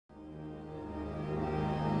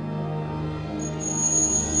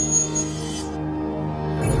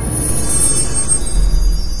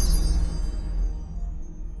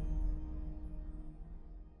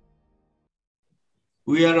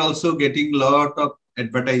We are also getting a lot of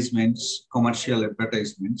advertisements, commercial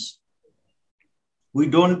advertisements. We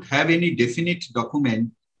don't have any definite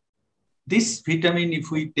document. This vitamin,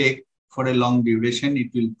 if we take for a long duration, it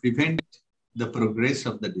will prevent the progress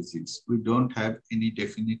of the disease. We don't have any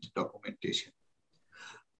definite documentation.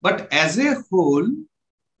 But as a whole,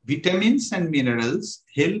 vitamins and minerals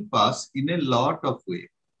help us in a lot of ways.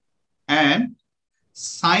 And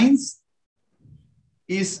science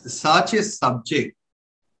is such a subject.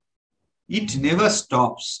 It never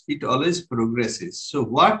stops. It always progresses. So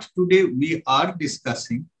what today we are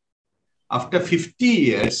discussing, after 50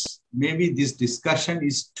 years, maybe this discussion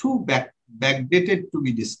is too backdated to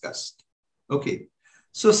be discussed. Okay.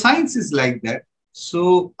 So science is like that.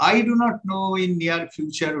 So I do not know in near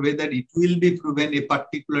future whether it will be proven a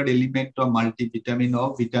particular element of multivitamin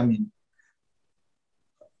or vitamin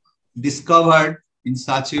discovered in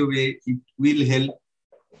such a way it will help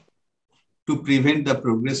to prevent the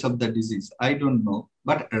progress of the disease. I don't know.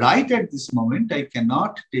 But right at this moment, I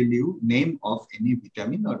cannot tell you name of any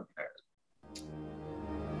vitamin or mineral.